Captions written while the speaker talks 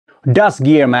Does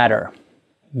gear matter?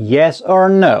 Yes or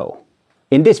no?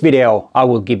 In this video, I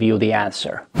will give you the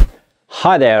answer.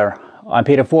 Hi there, I'm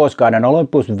Peter Forsgård, an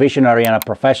Olympus visionary and a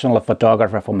professional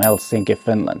photographer from Helsinki,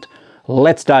 Finland.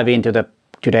 Let's dive into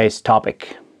today's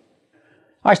topic.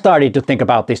 I started to think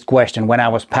about this question when I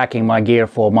was packing my gear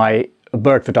for my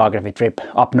bird photography trip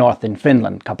up north in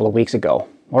Finland a couple of weeks ago,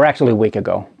 or actually a week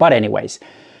ago, but anyways.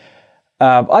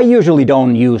 I usually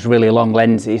don't use really long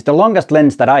lenses. The longest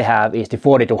lens that I have is the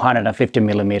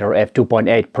 40-150mm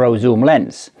f2.8 Pro zoom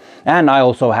lens. And I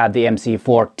also have the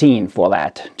MC14 for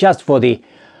that, just for the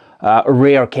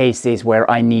rare cases where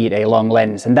I need a long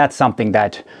lens. And that's something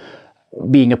that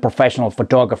being a professional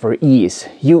photographer is.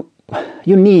 You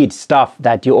need stuff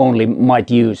that you only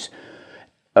might use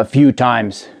a few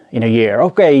times in a year.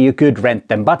 Okay, you could rent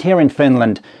them, but here in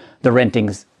Finland the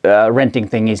renting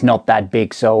thing is not that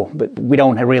big, so we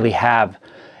don't really have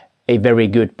a very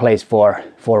good place for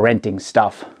renting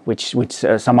stuff, which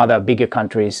some other bigger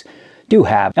countries do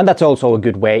have. And that's also a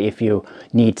good way if you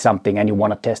need something and you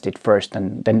want to test it first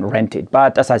and then rent it.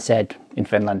 But as I said, in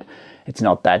Finland it's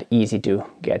not that easy to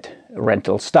get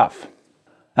rental stuff.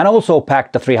 And I also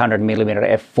packed the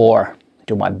 300mm f4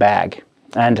 to my bag.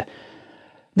 And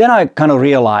then I kind of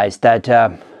realized that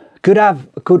could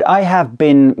I have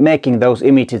been making those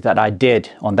images that I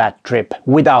did on that trip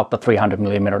without the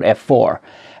 300mm f4?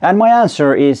 And my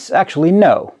answer is actually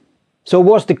no. So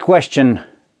was the question,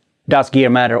 does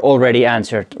gear matter, already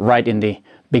answered right in the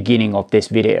beginning of this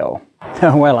video?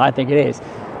 Well, I think it is.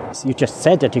 You just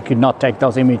said that you could not take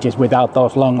those images without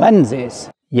those long lenses.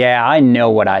 Yeah, I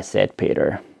know what I said,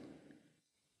 Peter.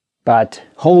 But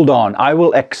hold on, I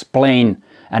will explain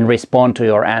and respond to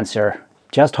your answer.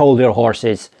 Just hold your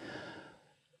horses.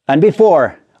 And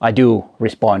before I do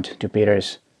respond to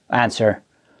Peter's answer,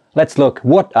 let's look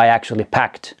what I actually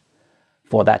packed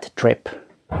for that trip.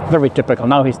 Very typical.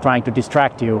 Now he's trying to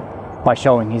distract you by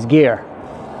showing his gear.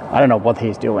 I don't know what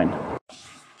he's doing.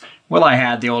 Well, I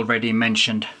had the already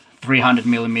mentioned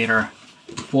 300mm,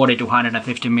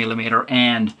 40-150mm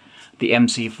and the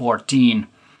MC14.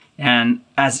 And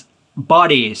as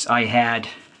bodies I had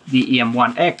the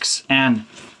EM1X and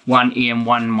one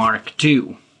EM1 Mark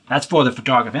II. That's for the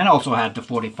photography, and I also had the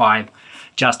 45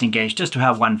 just in case, just to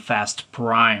have one fast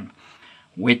prime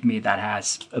with me that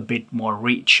has a bit more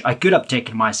reach. I could have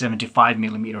taken my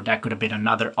 75mm, that could have been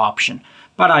another option,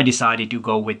 but I decided to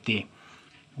go with the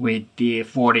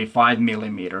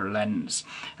 45mm lens.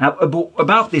 Now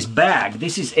about this bag,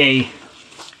 this is a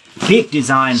Peak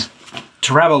Design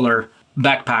Traveler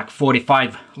backpack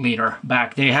 45-liter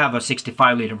bag. They have a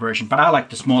 65-liter version, but I like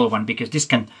the smaller one because this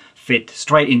can fit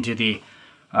straight into the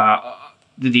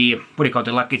the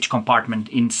luggage compartment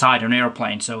inside an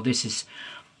airplane. So this is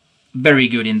very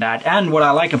good in that. And what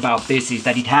I like about this is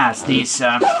that it has these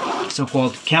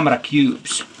so-called camera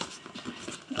cubes.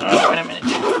 Wait a minute.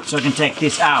 So I can take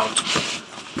this out,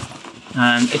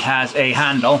 and it has a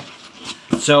handle,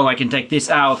 so I can take this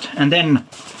out, and then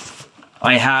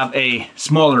I have a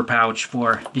smaller pouch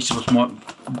for this was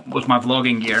my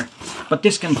vlogging gear, but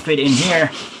this can fit in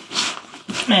here,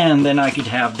 and then I could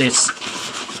have this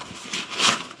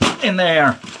in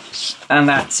there, and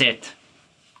that's it.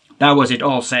 That was it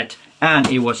all set, and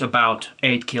it was about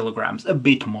 8 kilograms, a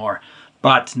bit more,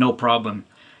 but no problem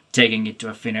taking it to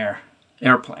a Finnair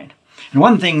airplane. And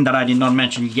one thing that I did not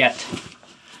mention yet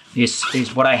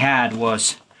is what I had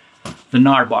was the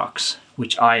Gnarbox,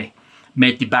 which I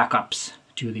made the backups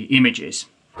to the images.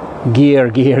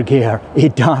 Gear.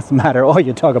 It does matter. All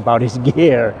you talk about is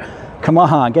gear. Come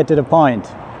on, get to the point.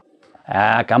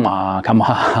 Come on.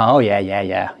 Oh yeah.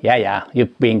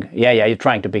 You're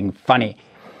trying to be funny.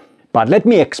 But let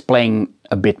me explain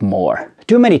a bit more.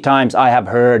 Too many times I have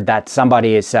heard that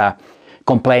somebody is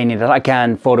complaining that I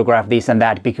can photograph this and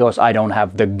that because I don't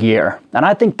have the gear. And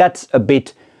I think that's a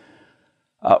bit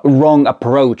wrong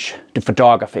approach to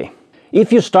photography.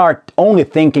 If you start only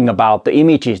thinking about the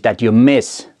images that you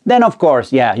miss, then of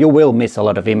course, yeah, you will miss a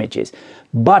lot of images.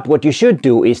 But what you should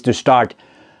do is to start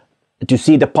to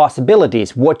see the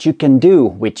possibilities, what you can do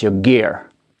with your gear.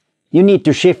 You need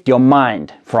to shift your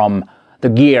mind from the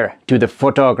gear to the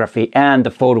photography and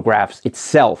the photographs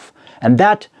itself. And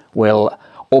that will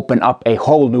open up a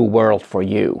whole new world for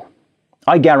you.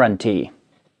 I guarantee.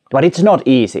 But it's not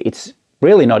easy. It's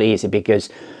really not easy because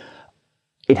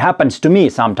it happens to me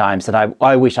sometimes that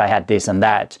I wish I had this and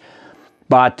that.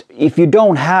 But if you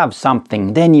don't have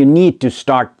something, then you need to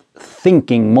start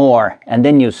thinking more, and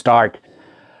then you start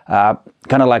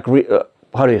kind of like,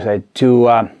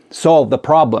 to solve the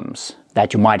problems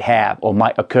that you might have or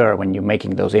might occur when you're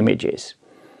making those images.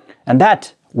 And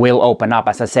that will open up,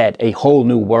 as I said, a whole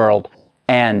new world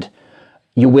and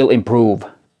you will improve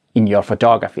in your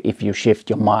photography if you shift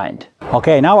your mind.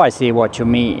 Okay, now I see what you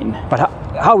mean. But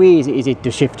how easy is it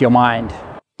to shift your mind?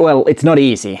 Well, it's not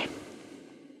easy.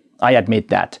 I admit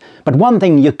that. But one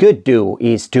thing you could do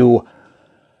is to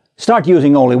start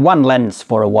using only one lens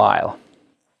for a while.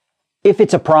 If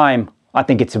it's a prime, I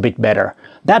think it's a bit better.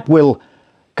 That will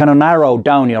kind of narrow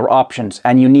down your options,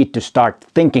 and you need to start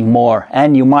thinking more,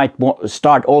 and you might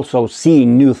start also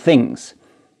seeing new things.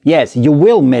 Yes, you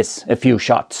will miss a few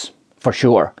shots, for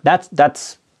sure.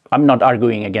 I'm not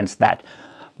arguing against that.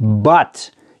 But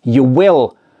you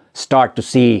will start to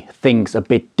see things a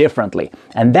bit differently.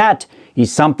 And that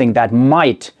is something that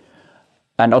might,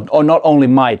 or not only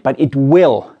might, but it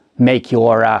will make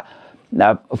your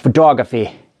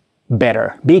photography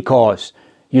better, because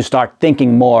you start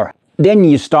thinking more. Then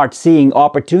you start seeing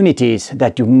opportunities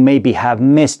that you maybe have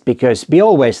missed, because we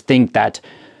always think that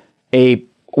a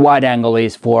wide angle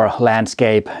is for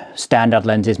landscape, standard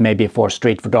lenses maybe for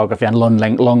street photography, and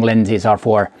long lenses are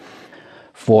for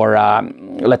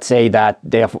let's say that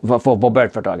they are for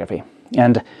bird photography.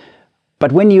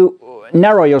 But when you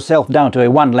narrow yourself down to a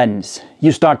one lens,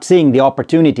 you start seeing the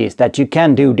opportunities that you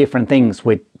can do different things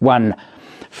with one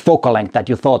focal length that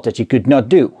you thought that you could not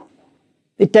do.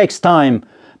 It takes time,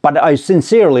 but I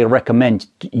sincerely recommend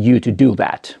you to do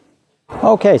that.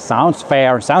 Okay, sounds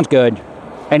fair, sounds good.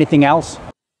 Anything else?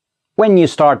 When you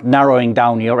start narrowing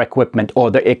down your equipment or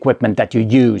the equipment that you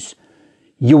use,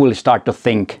 you will start to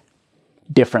think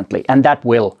differently, and that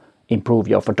will improve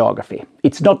your photography.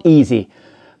 It's not easy,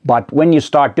 but when you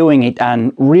start doing it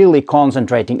and really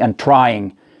concentrating and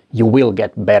trying, you will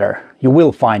get better. You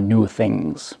will find new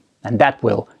things, and that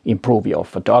will improve your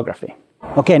photography.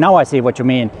 Okay, now I see what you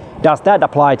mean. Does that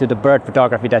apply to the bird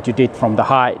photography that you did from the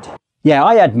height? Yeah,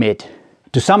 I admit,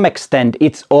 to some extent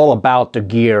it's all about the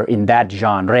gear in that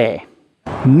genre.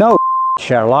 No,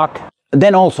 Sherlock.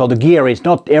 Then also the gear is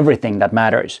not everything that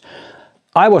matters.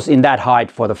 I was in that height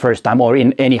for the first time, or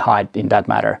in any height in that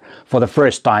matter, for the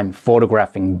first time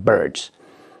photographing birds.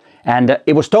 And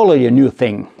it was totally a new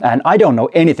thing, and I don't know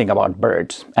anything about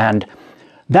birds. And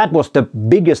that was the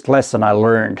biggest lesson I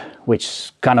learned,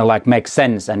 which kind of like makes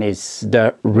sense and is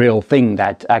the real thing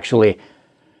that actually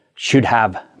should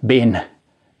have been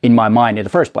in my mind in the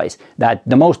first place. That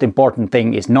the most important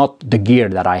thing is not the gear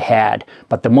that I had,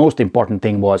 but the most important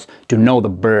thing was to know the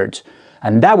birds.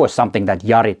 And that was something that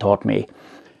Jari taught me,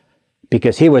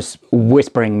 because he was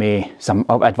whispering me some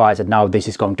advice that now this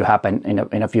is going to happen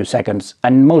in a few seconds.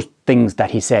 And most things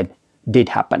that he said did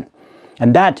happen.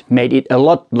 And that made it a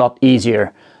lot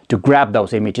easier to grab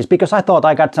those images, because I thought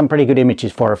I got some pretty good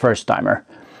images for a first timer.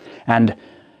 And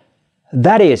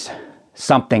that is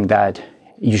something that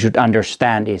you should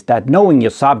understand, is that knowing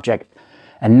your subject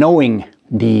and knowing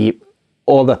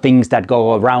all the things that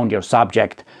go around your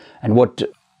subject and what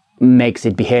makes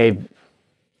it behave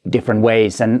different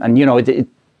ways, and you know,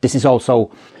 this is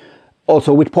also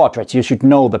with portraits. You should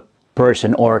know the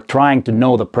person, or trying to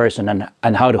know the person,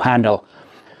 and how to handle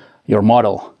your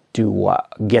model to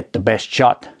get the best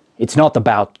shot. It's not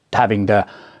about having the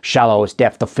shallowest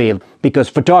depth of field, because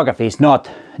photography is not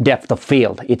depth of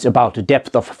field, it's about the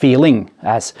depth of feeling,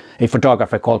 as a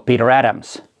photographer called Peter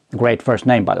Adams, great first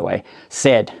name by the way,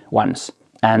 said once.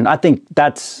 And I think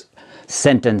that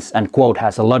sentence and quote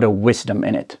has a lot of wisdom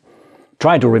in it.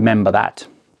 Try to remember that.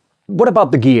 What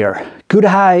about the gear? Could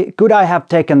I have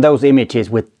taken those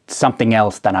images with something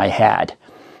else than I had?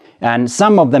 And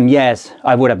some of them, yes,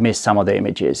 I would have missed some of the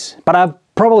images, but I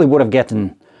probably would have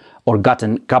gotten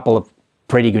a couple of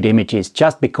pretty good images,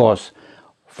 just because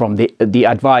from the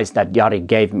advice that Jari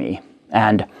gave me.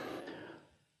 And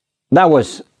that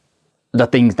was the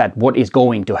things that what is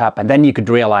going to happen. Then you could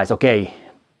realize, okay,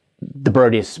 the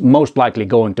bird is most likely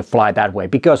going to fly that way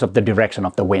because of the direction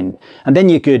of the wind. And then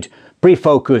you could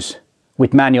pre-focus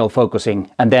with manual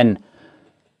focusing, and then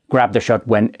grab the shot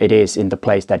when it is in the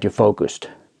place that you focused.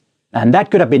 And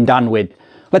that could have been done with,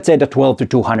 let's say, the 12 to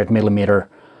 200 millimeter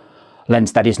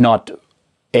lens that is not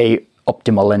a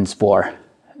optimal lens for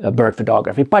bird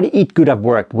photography, but it could have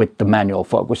worked with the manual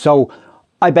focus. So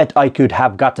I bet I could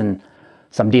have gotten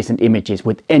some decent images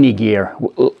with any gear,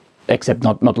 except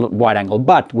not wide angle,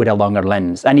 but with a longer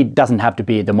lens. And it doesn't have to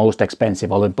be the most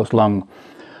expensive Olympus long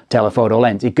telephoto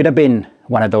lens. It could have been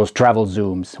one of those travel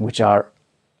zooms, which are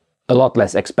a lot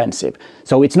less expensive.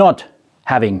 So it's not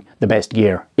having the best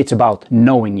gear, it's about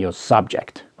knowing your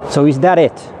subject. So is that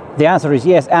it? The answer is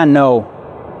yes and no,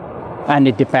 and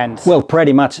it depends. Well,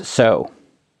 pretty much so.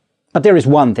 But there is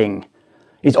one thing,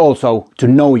 it's also to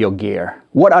know your gear.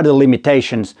 What are the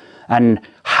limitations and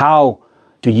how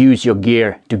to use your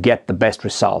gear to get the best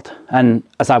result? And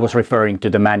as I was referring to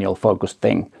the manual focus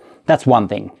thing, That's one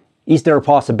thing. Is there a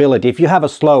possibility, if you have a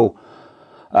slow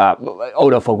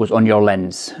autofocus on your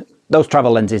lens, those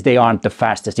travel lenses, they aren't the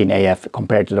fastest in AF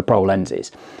compared to the pro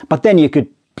lenses. But then you could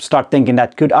start thinking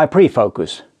that, could I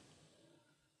pre-focus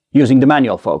using the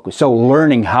manual focus? So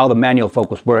learning how the manual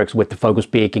focus works with the focus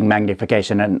peaking,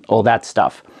 magnification and all that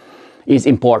stuff is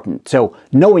important. So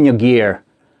knowing your gear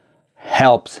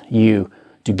helps you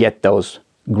to get those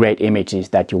great images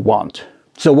that you want.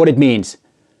 So what it means,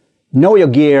 know your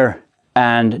gear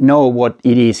and know what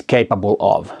it is capable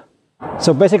of.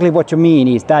 So basically what you mean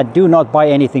is that do not buy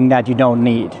anything that you don't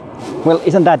need. Well,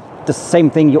 isn't that the same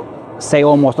thing you say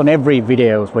almost on every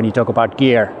videos when you talk about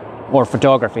gear or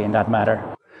photography in that matter?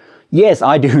 Yes,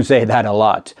 I do say that a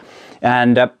lot.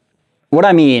 And what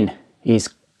I mean is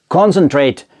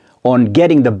concentrate on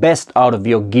getting the best out of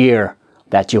your gear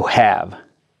that you have.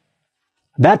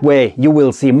 That way you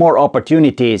will see more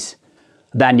opportunities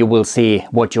than you will see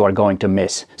what you are going to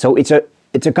miss. So it's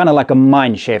a kind of like a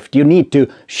mind shift. You need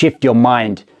to shift your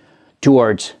mind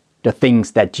towards the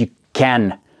things that you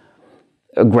can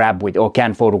grab with or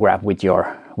can photograph with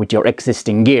your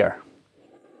existing gear.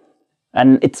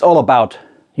 And it's all about,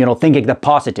 you know, thinking the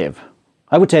positive.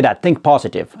 I would say that, think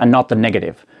positive and not the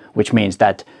negative, which means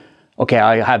that, okay,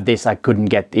 I have this, I couldn't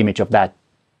get the image of that.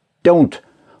 Don't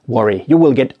worry, you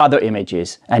will get other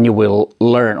images and you will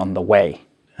learn on the way.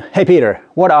 Hey Peter,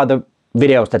 what are the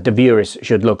videos that the viewers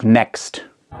should look next?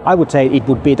 I would say it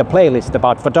would be the playlist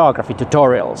about photography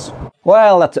tutorials.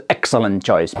 Well, that's an excellent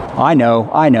choice. I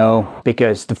know,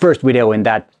 because the first video in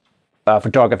that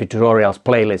photography tutorials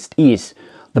playlist is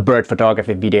the bird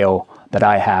photography video that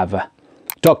I have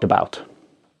talked about.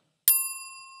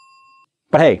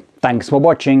 But hey, thanks for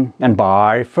watching and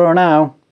bye for now.